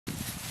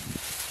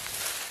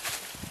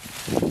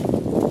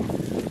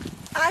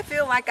I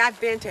feel like I've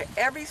been to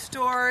every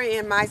store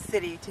in my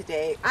city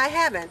today. I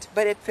haven't,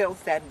 but it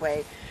feels that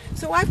way.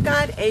 So I've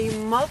got a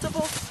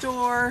multiple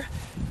store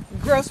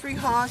grocery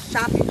haul,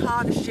 shopping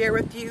haul to share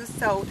with you.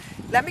 So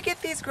let me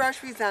get these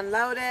groceries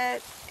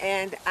unloaded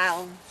and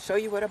I'll show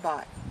you what I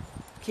bought.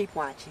 Keep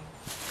watching.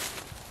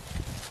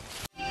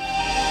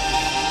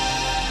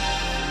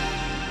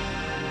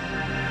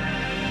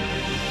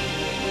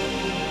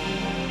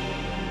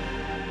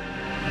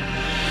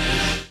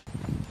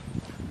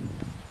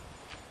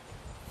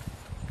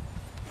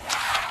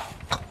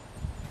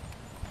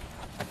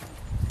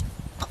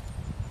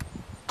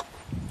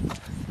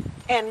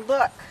 And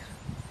look,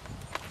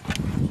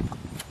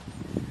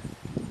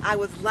 I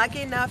was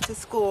lucky enough to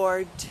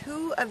score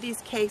 2 of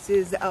these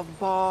cases of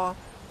ball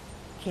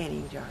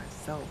canning jars,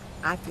 so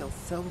I feel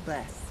so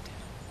blessed.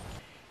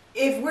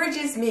 If we're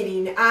just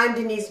meeting, I'm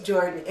Denise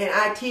Jordan and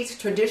I teach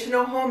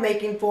traditional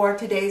homemaking for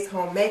today's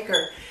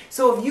homemaker.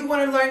 So if you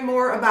want to learn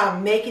more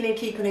about making and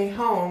keeping a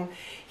home,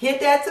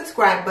 hit that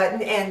subscribe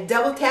button and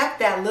double tap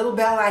that little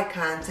bell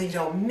icon so you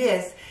don't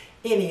miss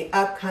any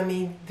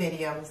upcoming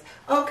videos.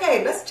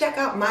 Okay, let's check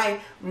out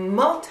my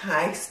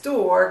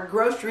multi-store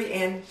grocery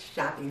and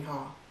shopping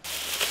haul.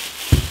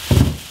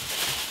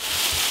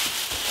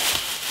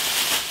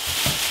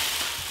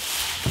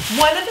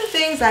 One of the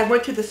things I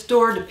went to the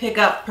store to pick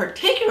up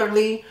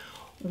particularly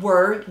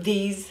were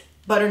these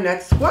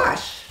butternut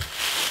squash.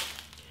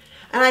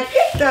 And I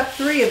picked up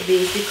 3 of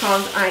these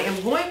because I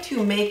am going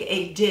to make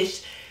a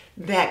dish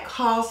that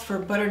calls for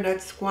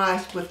butternut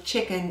squash with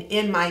chicken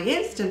in my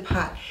Instant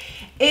Pot.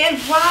 And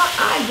while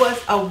I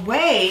was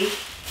away,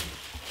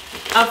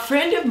 a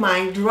friend of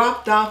mine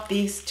dropped off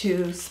these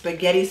 2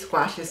 spaghetti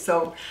squashes.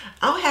 So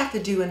I'll have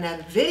to do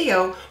another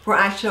video where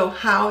I show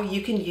how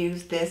you can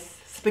use this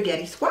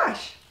spaghetti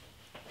squash.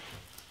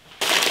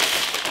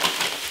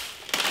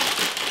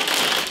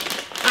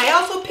 I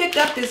also picked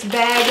up this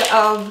bag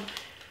of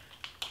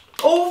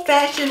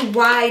old-fashioned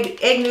wide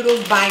egg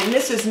noodles by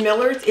Mrs.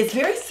 Miller's. It's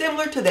very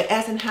similar to the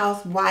Essen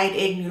House wide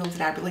egg noodles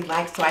that I really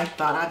like, so I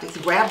thought I'd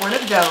just grab one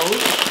of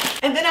those.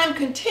 And then I'm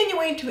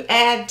continuing to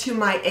add to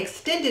my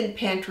extended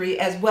pantry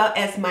as well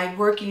as my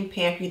working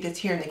pantry that's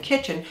here in the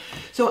kitchen.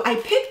 So I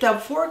picked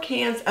up 4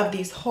 cans of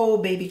these whole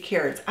baby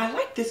carrots. I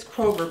like this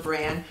Kroger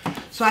brand,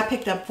 so I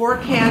picked up 4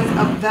 cans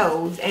of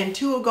those, and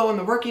 2 will go in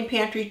the working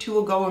pantry, 2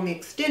 will go in the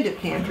extended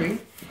pantry.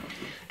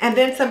 And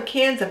then some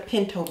cans of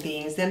pinto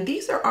beans, and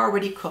these are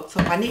already cooked, so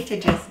if I need to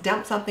just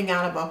dump something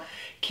out of a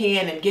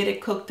can and get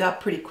it cooked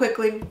up pretty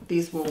quickly,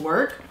 these will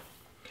work.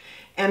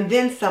 And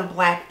then some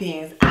black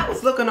beans. I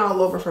was looking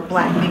all over for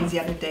black beans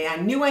the other day. I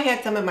knew I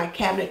had some in my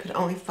cabinet, could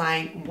only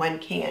find 1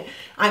 can.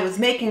 I was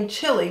making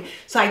chili,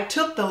 so I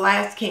took the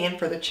last can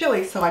for the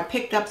chili, so I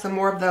picked up some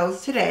more of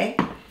those today.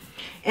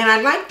 And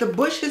I like the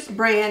Bush's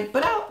brand,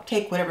 but I'll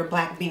take whatever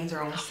black beans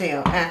are on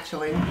sale,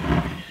 actually.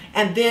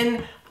 And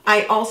then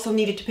I also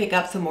needed to pick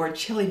up some more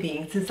chili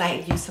beans since I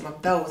had used some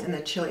of those in the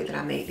chili that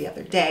I made the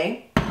other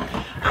day.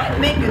 I'm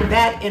making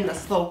that in the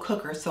slow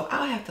cooker, so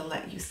I'll have to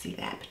let you see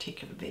that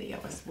particular video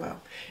as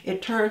well.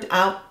 It turned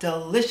out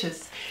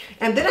delicious.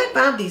 And then I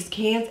found these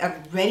cans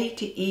of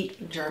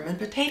ready-to-eat German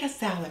potato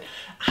salad.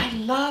 I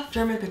love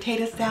German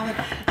potato salad.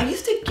 I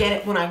used to get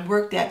it when I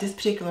worked at this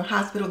particular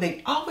hospital.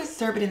 They always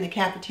serve it in the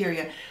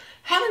cafeteria.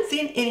 Haven't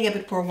seen any of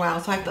it for a while,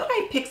 so I thought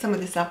I'd pick some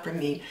of this up for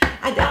me.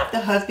 I doubt if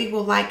the husband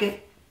will like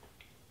it,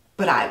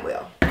 but I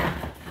will.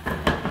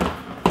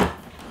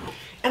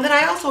 And then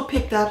I also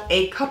picked up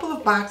a couple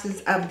of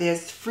boxes of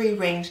this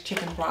free-range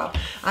chicken broth.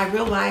 I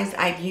realized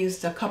I'd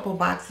used a couple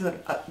boxes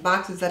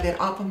of it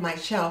off of my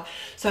shelf,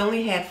 so I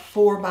only had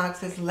 4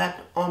 boxes left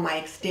on my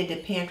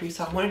extended pantry,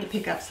 so I wanted to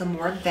pick up some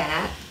more of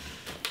that.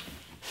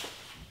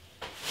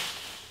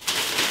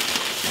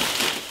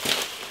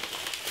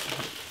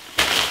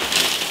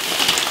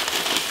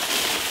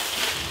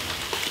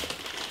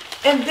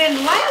 And then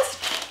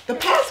the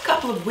past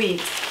couple of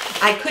weeks,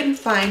 I couldn't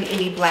find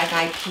any black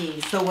eyed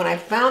peas, so when I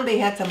found they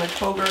had some at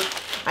Kroger,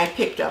 I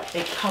picked up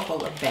a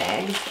couple of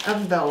bags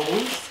of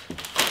those.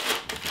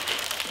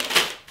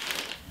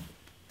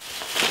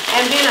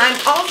 And then I'm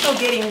also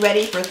getting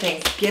ready for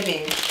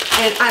Thanksgiving,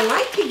 and I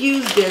like to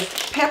use this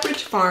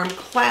Pepperidge Farm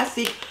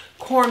Classic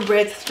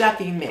cornbread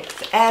stuffing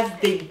mix as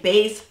the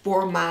base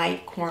for my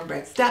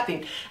cornbread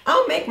stuffing.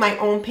 I'll make my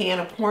own pan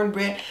of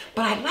cornbread,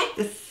 but I like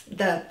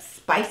the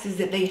spices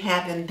that they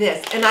have in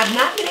this, and I've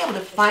not been able to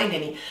find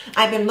any.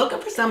 I've been looking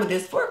for some of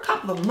this for a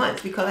couple of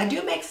months because I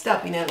do make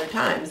stuffing at other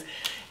times,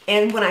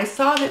 and when I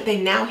saw that they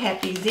now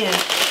had these in,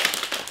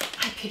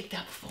 I picked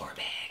up 4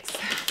 bags.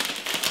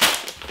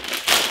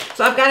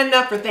 So I've got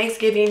enough for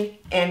Thanksgiving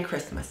and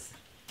Christmas.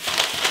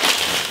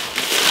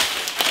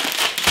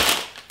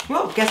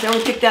 Well, guess I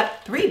only picked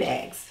up 3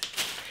 bags.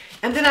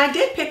 And then I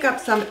did pick up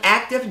some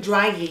active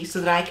dry yeast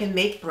so that I can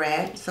make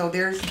bread. So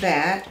there's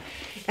that.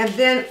 And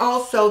then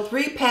also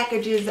 3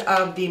 packages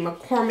of the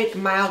McCormick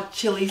Mild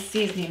Chili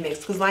Seasoning Mix.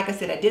 Because like I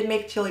said, I did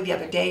make chili the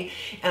other day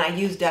and I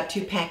used up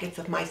 2 packets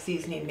of my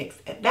seasoning mix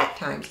at that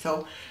time.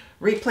 So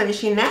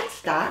replenishing that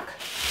stock.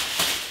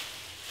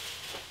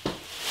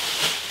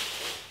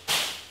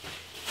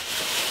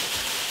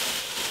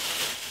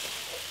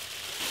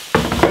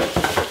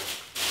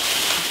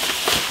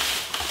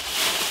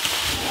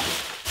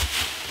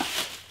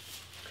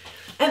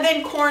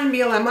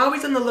 cornmeal. I'm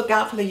always on the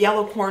lookout for the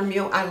yellow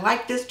cornmeal. I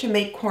like this to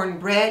make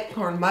cornbread,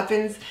 corn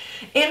muffins,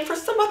 and for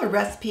some other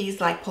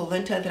recipes like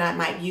polenta that I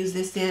might use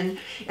this in.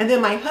 And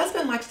then my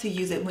husband likes to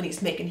use it when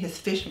he's making his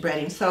fish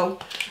breading. So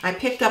I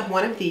picked up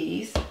one of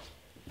these.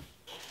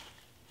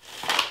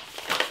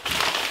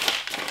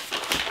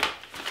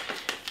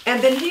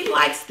 And then he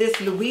likes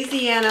this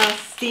Louisiana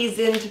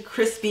seasoned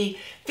crispy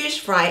fish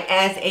fry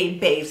as a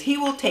base. He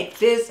will take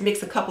this,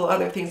 mix a couple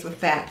other things with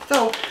that.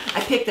 So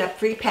I picked up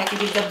 3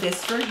 packages of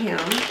this for him.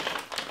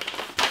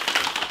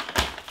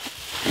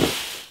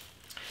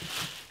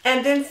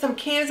 And then some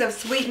cans of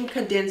sweetened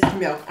condensed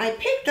milk. I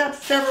picked up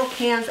several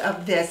cans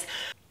of this.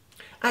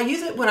 I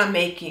use it when I'm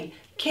making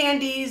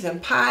candies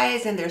and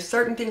pies, and there's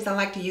certain things I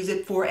like to use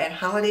it for at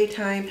holiday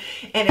time.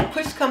 And if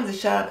push comes to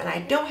shove and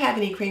I don't have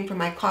any cream for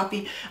my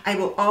coffee, I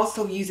will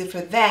also use it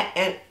for that.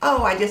 And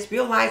oh, I just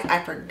realized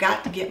I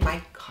forgot to get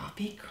my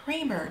coffee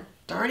creamer.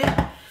 Darn it.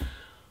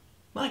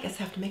 Well, I guess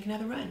I have to make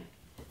another run.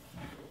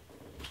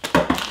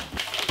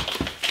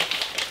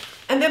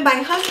 And then my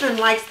husband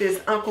likes this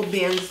Uncle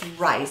Ben's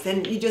rice,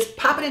 and you just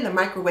pop it in the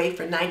microwave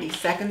for 90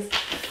 seconds.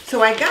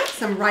 So I got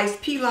some rice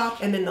pilaf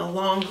and then the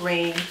long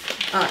grain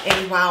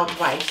and wild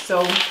rice.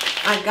 So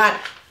I got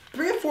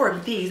 3 or 4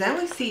 of these. I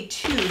only see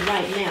 2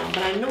 right now,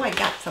 but I know I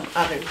got some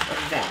others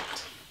of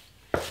that.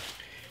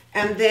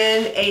 And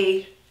then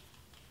a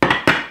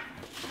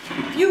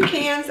few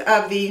cans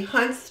of the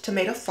Hunt's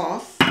tomato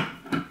sauce.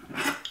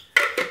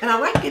 And I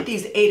like to get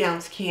these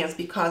 8-ounce cans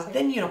because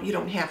then you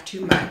don't have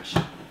too much.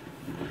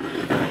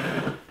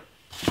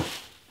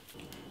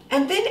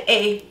 And then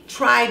a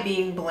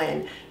tri-bean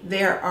blend.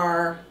 There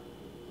are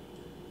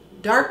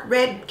dark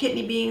red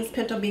kidney beans,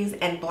 pinto beans,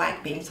 and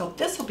black beans. So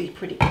this will be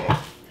pretty good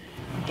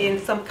in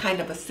some kind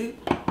of a soup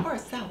or a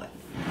salad.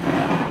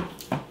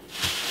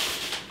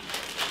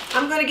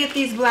 I'm going to get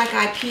these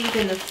black-eyed peas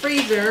in the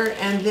freezer,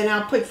 and then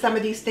I'll put some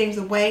of these things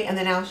away, and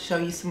then I'll show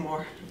you some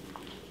more.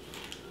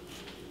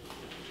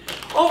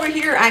 Over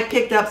here I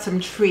picked up some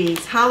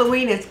trees.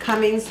 Halloween is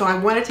coming, so I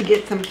wanted to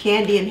get some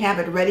candy and have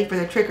it ready for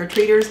the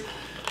trick-or-treaters.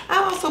 I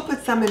also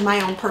put some in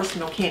my own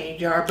personal candy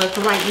jar, but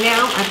for right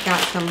now I've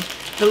got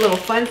the little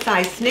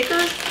fun-size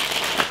Snickers,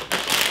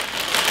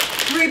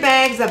 3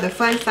 bags of the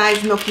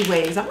fun-size Milky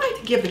Ways. I like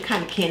to give the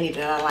kind of candy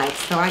that I like,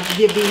 so I can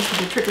give these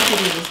to the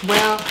trick-or-treaters as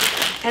well.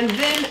 And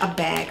then a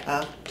bag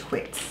of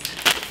Twix.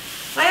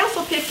 I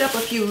also picked up a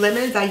few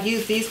lemons. I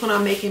use these when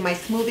I'm making my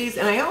smoothies,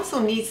 and I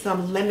also need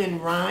some lemon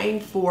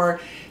rind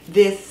for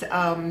this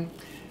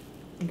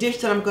dish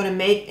that I'm going to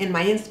make in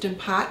my Instant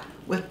Pot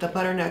with the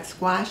butternut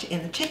squash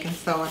and the chicken.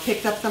 So I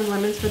picked up some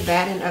lemons for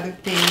that and other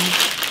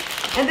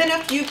things. And then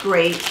a few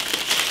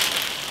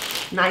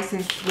grapes, nice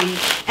and sweet.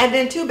 And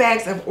then 2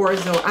 bags of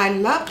orzo. I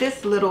love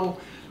this little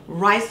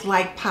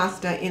rice-like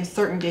pasta in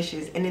certain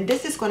dishes. And then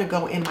this is going to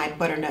go in my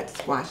butternut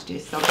squash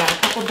dish. So I got a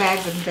couple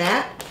bags of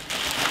that.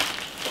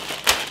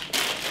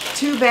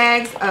 2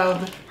 bags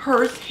of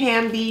Hearst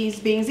ham beans.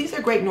 These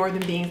are Great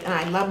Northern beans, and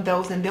I love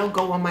those, and they'll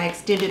go on my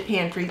extended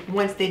pantry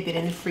once they've been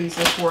in the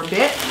freezer for a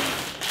bit.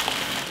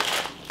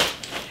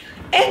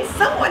 And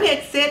someone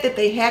had said that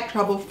they had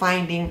trouble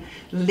finding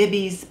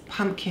Libby's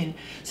pumpkin.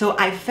 So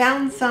I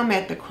found some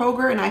at the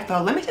Kroger, and I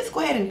thought, let me just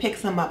go ahead and pick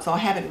some up so I'll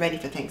have it ready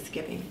for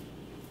Thanksgiving.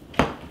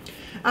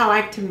 I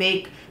like to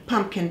make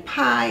pumpkin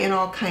pie and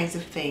all kinds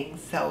of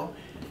things. So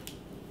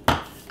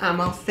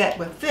I'm all set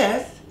with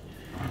this.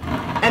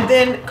 And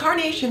then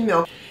carnation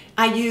milk.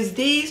 I use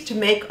these to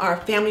make our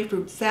family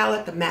fruit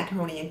salad, the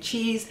macaroni and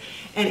cheese,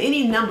 and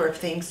any number of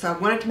things. So I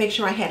wanted to make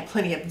sure I had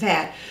plenty of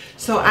that.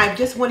 So I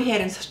just went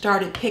ahead and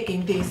started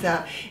picking these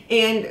up.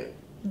 And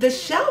the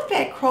shelf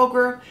at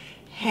Kroger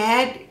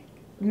had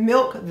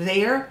milk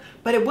there,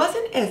 but it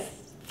wasn't as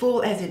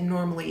full as it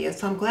normally is.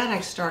 So I'm glad I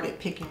started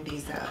picking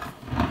these up.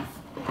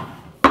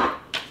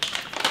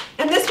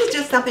 And this was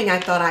just something I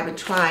thought I would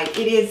try. It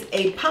is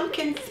a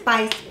pumpkin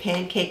spice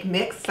pancake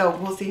mix, so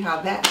we'll see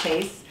how that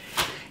tastes.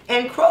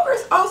 And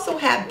Kroger's also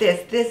have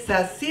this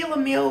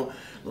Seal-A-Meal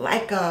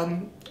like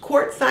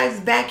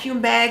quart-sized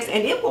vacuum bags,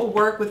 and it will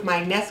work with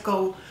my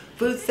Nesco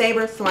food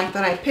saver, so I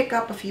thought I'd pick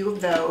up a few of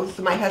those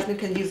so my husband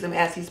can use them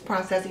as he's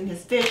processing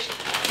his fish.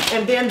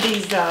 And then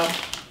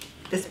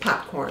this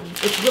popcorn.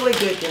 It's really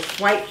good. This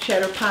white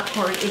cheddar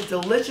popcorn is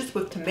delicious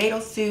with tomato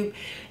soup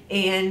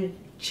and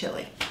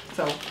chili.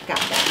 So got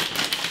that.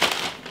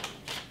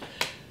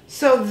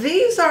 So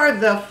these are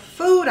the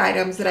food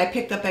items that I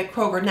picked up at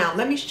Kroger. Now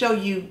let me show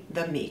you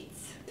the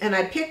meats. And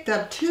I picked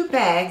up 2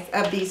 bags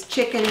of these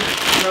chicken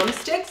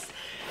drumsticks.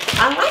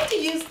 I like to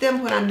use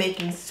them when I'm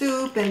making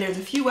soup, and there's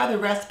a few other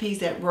recipes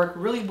that work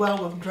really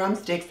well with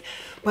drumsticks,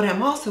 but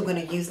I'm also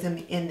going to use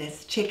them in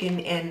this chicken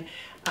and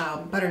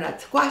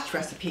butternut squash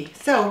recipe.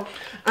 So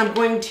I'm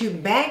going to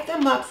bag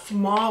them up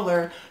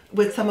smaller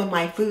with some of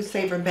my food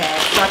saver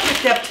bags. So I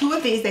picked up 2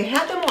 of these. They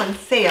had them on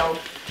sale,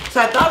 so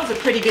I thought it was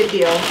a pretty good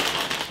deal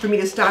for me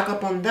to stock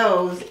up on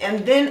those.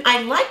 And then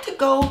I like to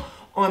go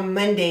on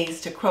Mondays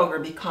to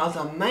Kroger because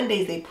on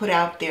Mondays they put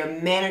out their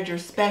manager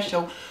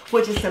special,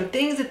 which is some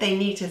things that they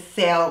need to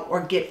sell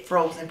or get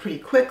frozen pretty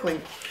quickly.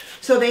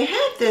 So they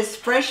had this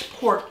fresh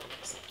pork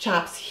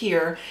chops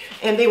here,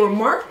 and they were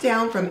marked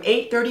down from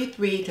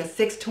 $8.33 to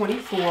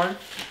 $6.24.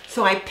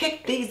 So I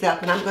picked these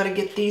up, and I'm going to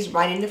get these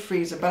right in the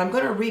freezer, but I'm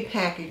going to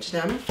repackage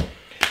them.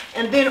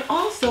 And then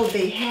also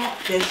they had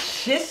this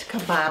shish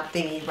kebab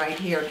thingy right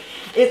here.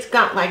 It's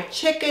got like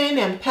chicken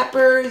and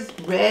peppers,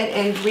 red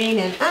and green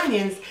and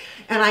onions.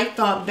 And I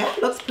thought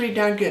that looks pretty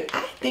darn good.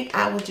 I think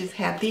I will just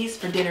have these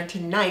for dinner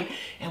tonight,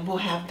 and we'll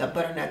have the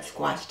butternut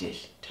squash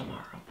dish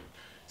tomorrow.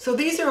 So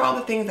these are all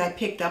the things I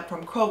picked up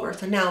from Kroger.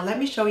 So now let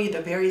me show you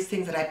the various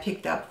things that I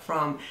picked up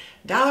from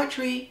Dollar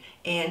Tree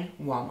and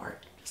Walmart.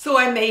 So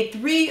I made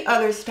 3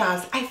 other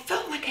stops. I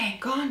felt like I had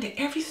gone to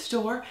every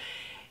store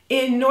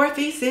in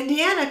Northeast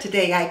Indiana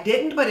today. I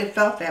didn't, but it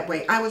felt that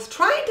way. I was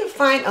trying to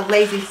find a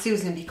Lazy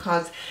Susan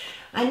because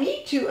I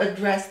need to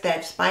address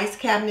that spice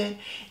cabinet.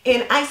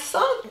 And I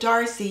saw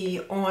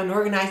Darcy on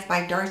Organized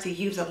by Darcy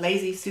use a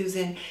Lazy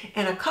Susan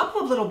and a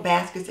couple of little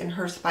baskets in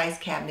her spice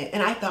cabinet.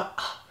 And I thought,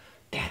 oh,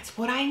 that's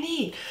what I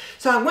need.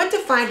 So I went to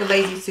find a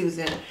Lazy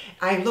Susan.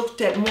 I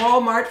looked at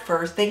Walmart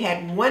first. They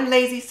had one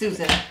Lazy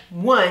Susan,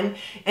 and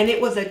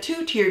it was a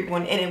 2-tiered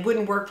one, and it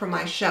wouldn't work for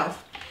my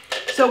shelf.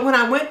 So when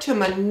I went to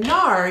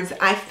Menards,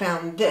 I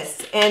found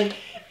this, and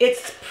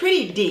it's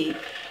pretty deep.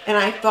 And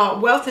I thought,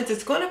 well, since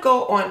it's going to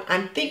go on,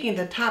 I'm thinking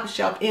the top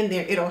shelf in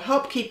there, it'll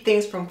help keep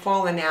things from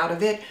falling out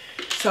of it.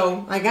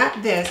 So I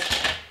got this.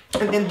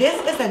 And then this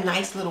is a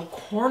nice little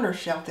corner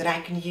shelf that I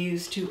can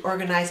use to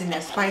organize in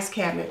that spice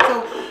cabinet.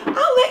 So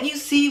I'll let you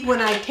see when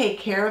I take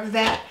care of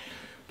that.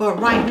 But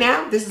right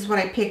now, this is what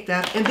I picked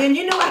up. And then,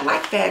 you know, I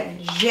like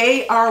that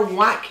J.R.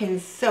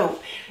 Watkins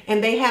soap.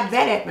 And they have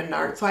that at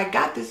Menards. So I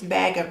got this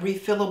bag of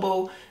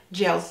refillable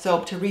gel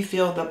soap to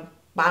refill the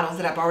bottles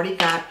that I've already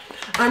got.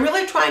 I'm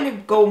really trying to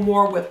go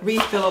more with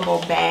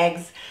refillable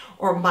bags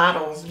or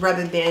bottles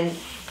rather than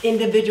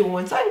individual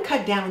ones, so I can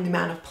cut down on the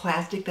amount of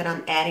plastic that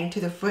I'm adding to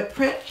the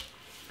footprint.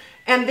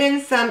 And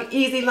then some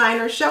easy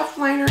liner, shelf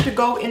liner to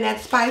go in that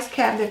spice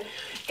cabinet.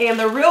 And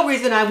the real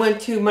reason I went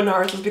to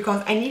Menards was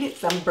because I needed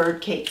some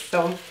bird cakes.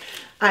 So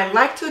I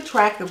like to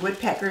attract the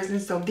woodpeckers,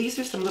 and so these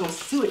are some little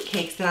suet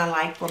cakes that I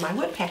like for my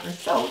woodpeckers.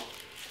 So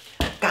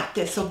got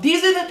this. So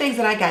these are the things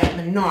that I got at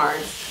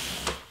Menards.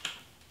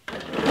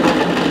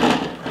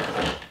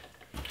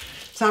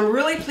 So I'm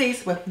really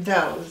pleased with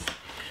those.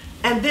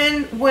 And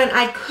then when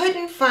I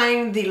couldn't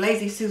find the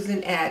Lazy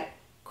Susan at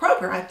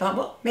Kroger, I thought,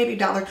 well, maybe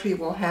Dollar Tree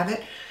will have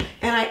it.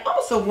 And I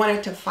also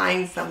wanted to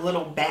find some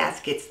little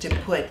baskets to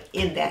put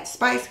in that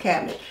spice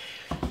cabinet.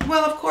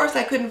 Well, of course,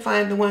 I couldn't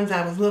find the ones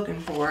I was looking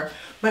for,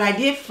 but I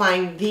did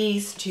find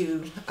these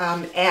two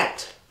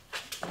at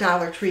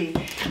Dollar Tree,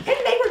 and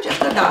they were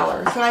just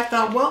 $1. So I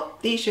thought, well,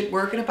 these should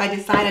work. And if I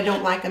decide I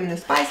don't like them in the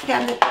spice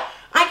cabinet,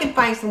 I can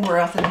find somewhere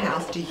else in the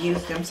house to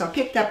use them. So I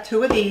picked up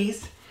 2 of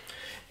these,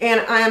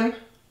 and I'm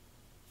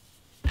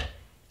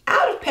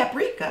out of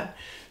paprika.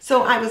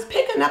 So I was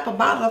picking up a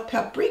bottle of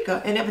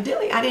paprika, and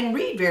evidently I didn't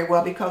read very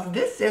well because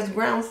this says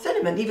ground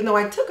cinnamon, even though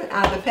I took it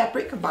out of the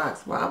paprika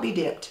box. Well, I'll be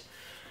dipped.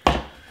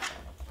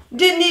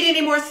 Didn't need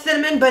any more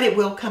cinnamon, but it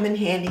will come in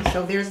handy.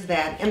 So there's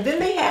that. And then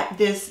they had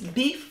this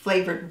beef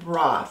flavored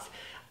broth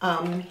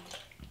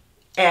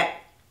at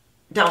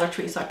Dollar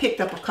Tree. So I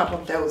picked up a couple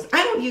of those.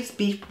 I don't use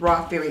beef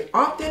broth very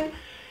often,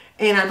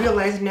 and I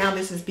realize now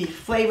this is beef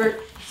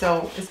flavored,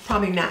 so it's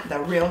probably not the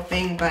real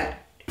thing, but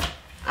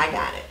I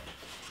got it.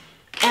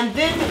 And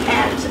then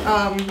at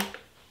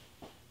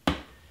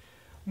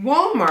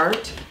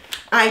Walmart,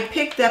 I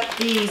picked up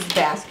these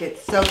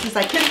baskets. So since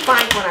I couldn't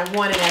find what I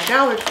wanted at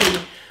Dollar Tree,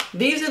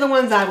 these are the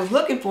ones I was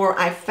looking for.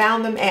 I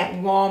found them at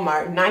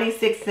Walmart,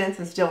 96 cents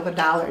and still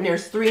 $1. And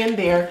there's 3 in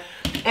there.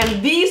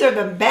 And these are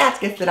the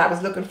baskets that I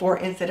was looking for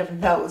instead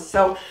of those.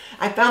 So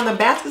I found the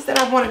baskets that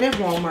I wanted at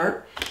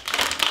Walmart.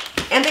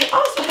 And they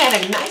also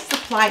had a nice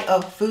supply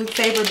of food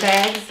saver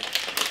bags.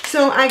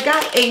 So I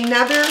got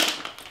another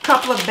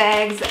couple of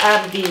bags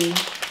of the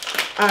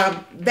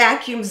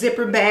vacuum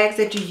zipper bags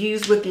that you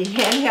use with the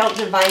handheld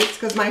device,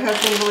 because my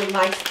husband really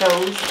likes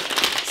those.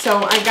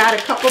 So I got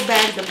a couple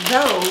bags of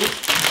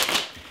those.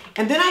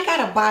 And then I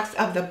got a box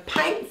of the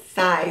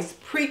pint-size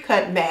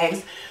pre-cut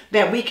bags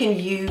that we can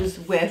use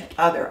with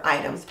other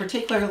items,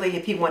 particularly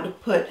if you want to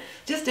put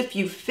just a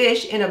few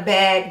fish in a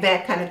bag,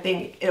 that kind of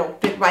thing. It'll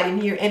fit right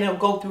in here, and it'll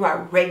go through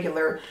our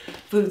regular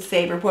food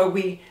saver where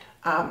we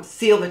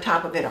seal the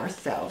top of it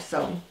ourselves.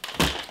 So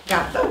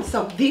got those.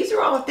 So these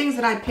are all the things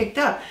that I picked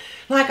up.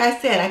 Like I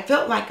said, I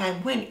felt like I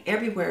went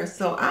everywhere,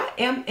 so I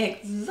am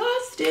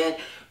exhausted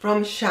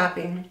from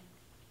shopping.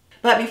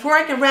 But before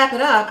I can wrap it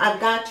up,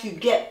 I've got to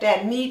get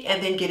that meat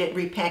and then get it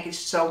repackaged.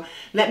 So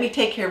let me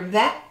take care of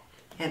that,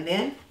 and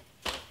then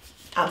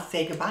I'll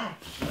say goodbye.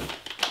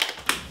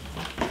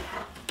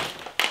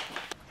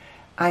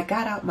 I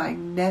got out my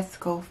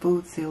Nesco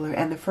food sealer,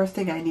 and the first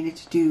thing I needed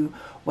to do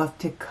was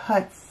to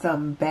cut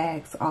some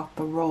bags off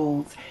the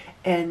rolls.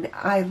 And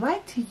I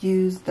like to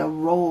use the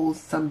rolls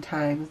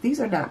sometimes. These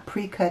are not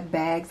pre-cut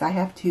bags. I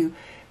have to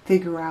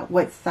figure out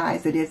what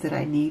size it is that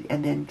I need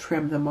and then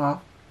trim them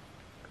off.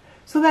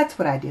 So that's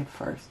what I did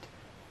first.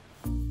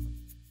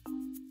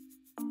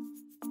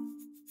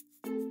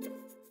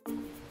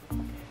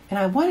 And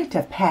I wanted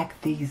to pack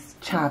these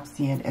chops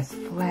in as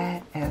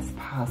flat as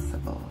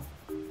possible.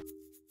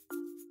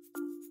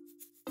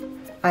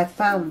 I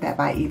found that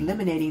by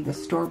eliminating the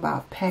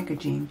store-bought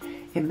packaging,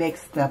 it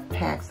makes the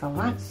packs a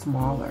lot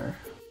smaller.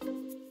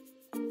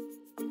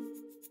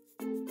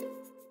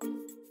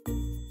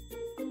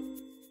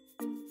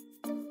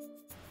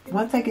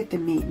 Once I get the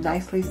meat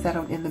nicely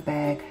settled in the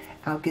bag,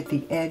 I'll get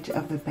the edge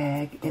of the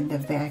bag in the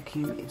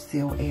vacuum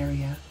seal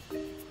area.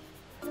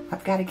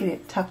 I've got to get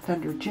it tucked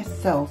under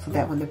just so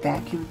that when the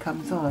vacuum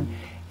comes on,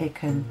 it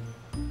can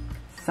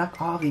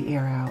suck all the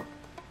air out.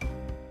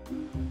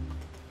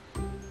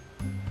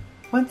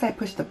 Once I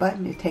push the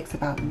button, it takes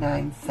about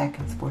 9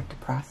 seconds for it to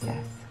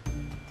process.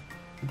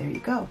 And there you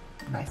go,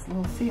 nice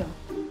little seal.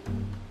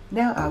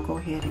 Now I'll go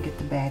ahead and get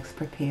the bags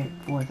prepared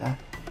for the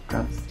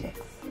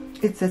drumsticks.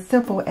 It's as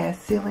simple as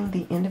sealing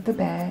the end of the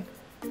bag,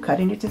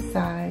 cutting it to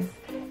size,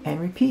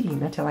 and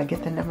repeating until I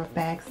get the number of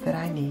bags that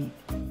I need.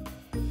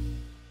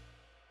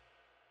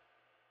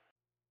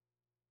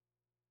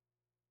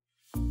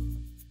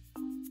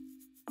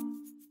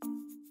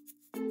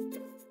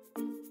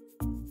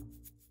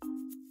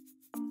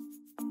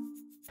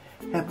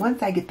 And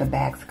once I get the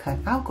bags cut,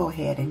 I'll go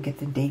ahead and get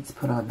the dates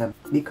put on them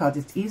because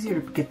it's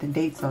easier to get the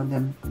dates on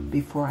them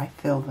before I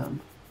fill them.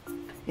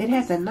 It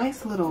has a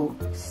nice little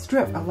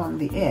strip along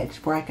the edge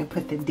where I can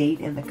put the date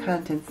and the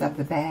contents of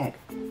the bag.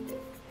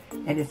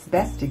 And it's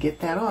best to get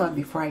that on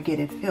before I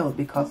get it filled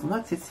because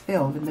once it's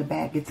filled and the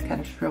bag gets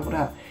kind of shriveled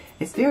up,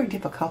 it's very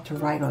difficult to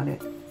write on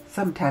it.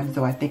 Sometimes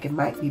though I think it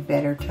might be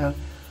better to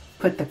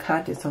put the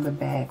contents on the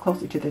bag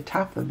closer to the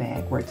top of the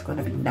bag where it's going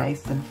to be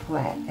nice and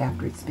flat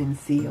after it's been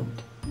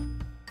sealed.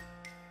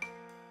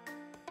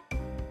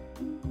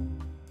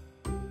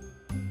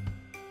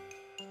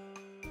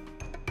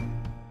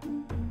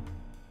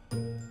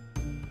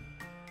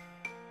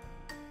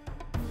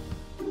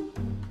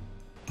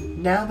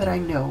 Now that I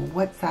know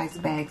what size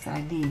bags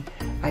I need,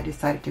 I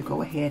decided to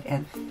go ahead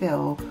and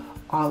fill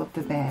all of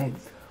the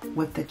bags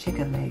with the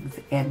chicken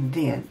legs and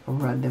then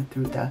run them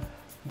through the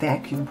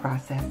vacuum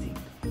processing.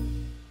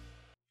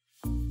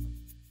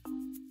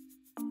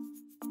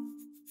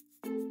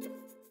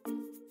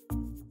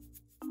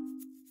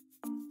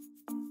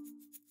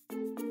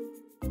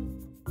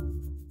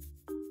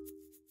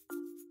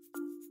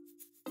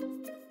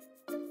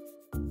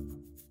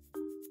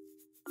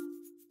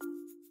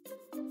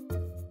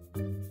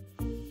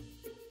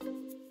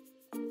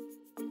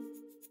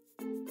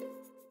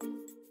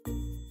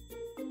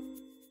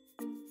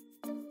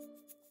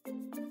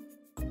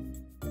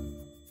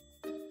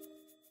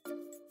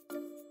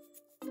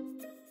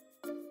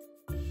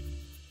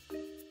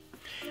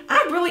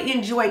 I really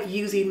enjoyed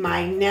using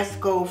my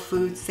Nesco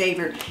Food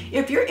Saver.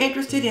 If you're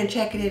interested in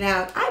checking it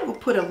out, I will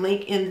put a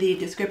link in the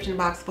description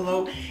box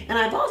below. And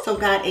I've also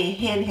got a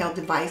handheld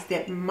device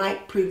that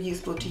might prove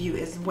useful to you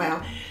as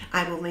well.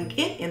 I will link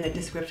it in the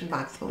description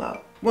box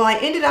below. Well, I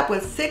ended up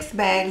with 6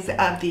 bags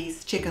of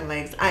these chicken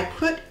legs. I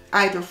put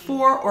either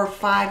 4 or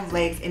 5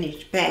 legs in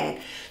each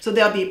bag. So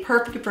they'll be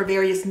perfect for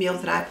various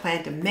meals that I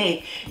plan to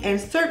make. And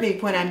certainly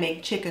when I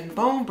make chicken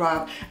bone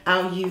broth,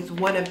 I'll use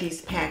one of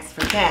these packs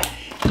for that.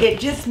 It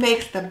just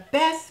makes the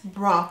best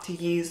broth to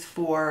use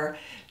for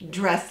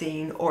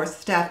dressing or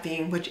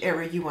stuffing,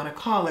 whichever you want to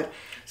call it.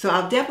 So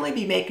I'll definitely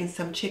be making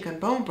some chicken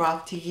bone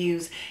broth to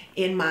use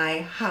in my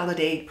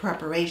holiday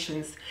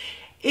preparations.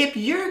 If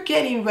you're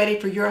getting ready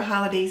for your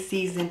holiday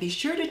season, be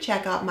sure to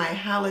check out my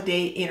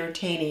holiday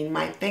entertaining,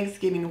 my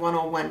Thanksgiving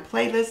 101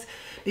 playlist,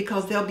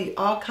 because there'll be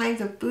all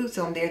kinds of foods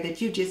on there that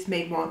you just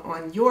may want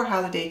on your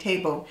holiday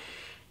table,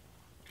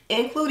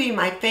 including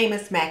my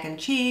famous mac and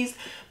cheese,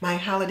 my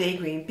holiday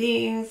green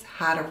beans,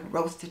 how to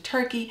roast a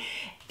turkey,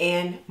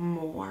 and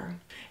more.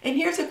 And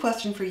here's a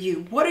question for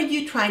you. What are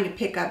you trying to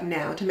pick up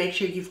now to make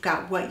sure you've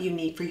got what you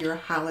need for your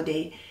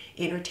holiday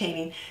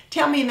entertaining?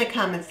 Tell me in the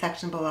comments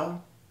section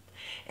below.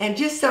 And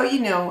just so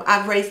you know,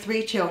 I've raised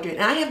 3 children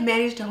and I have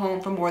managed a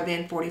home for more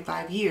than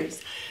 45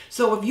 years.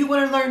 So if you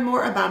want to learn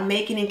more about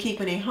making and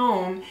keeping a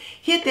home,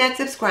 hit that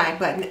subscribe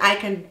button. I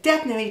can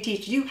definitely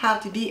teach you how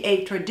to be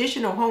a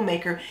traditional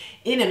homemaker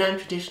in an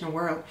untraditional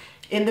world.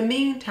 In the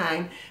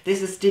meantime,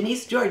 this is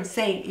Denise Jordan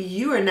saying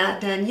you are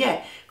not done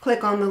yet.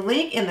 Click on the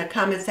link in the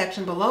comment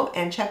section below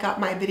and check out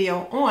my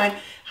video on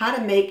how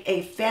to make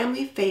a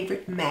family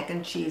favorite mac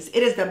and cheese.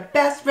 It is the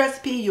best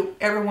recipe you'll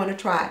ever want to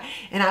try.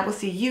 And I will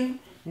see you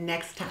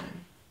next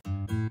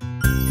time.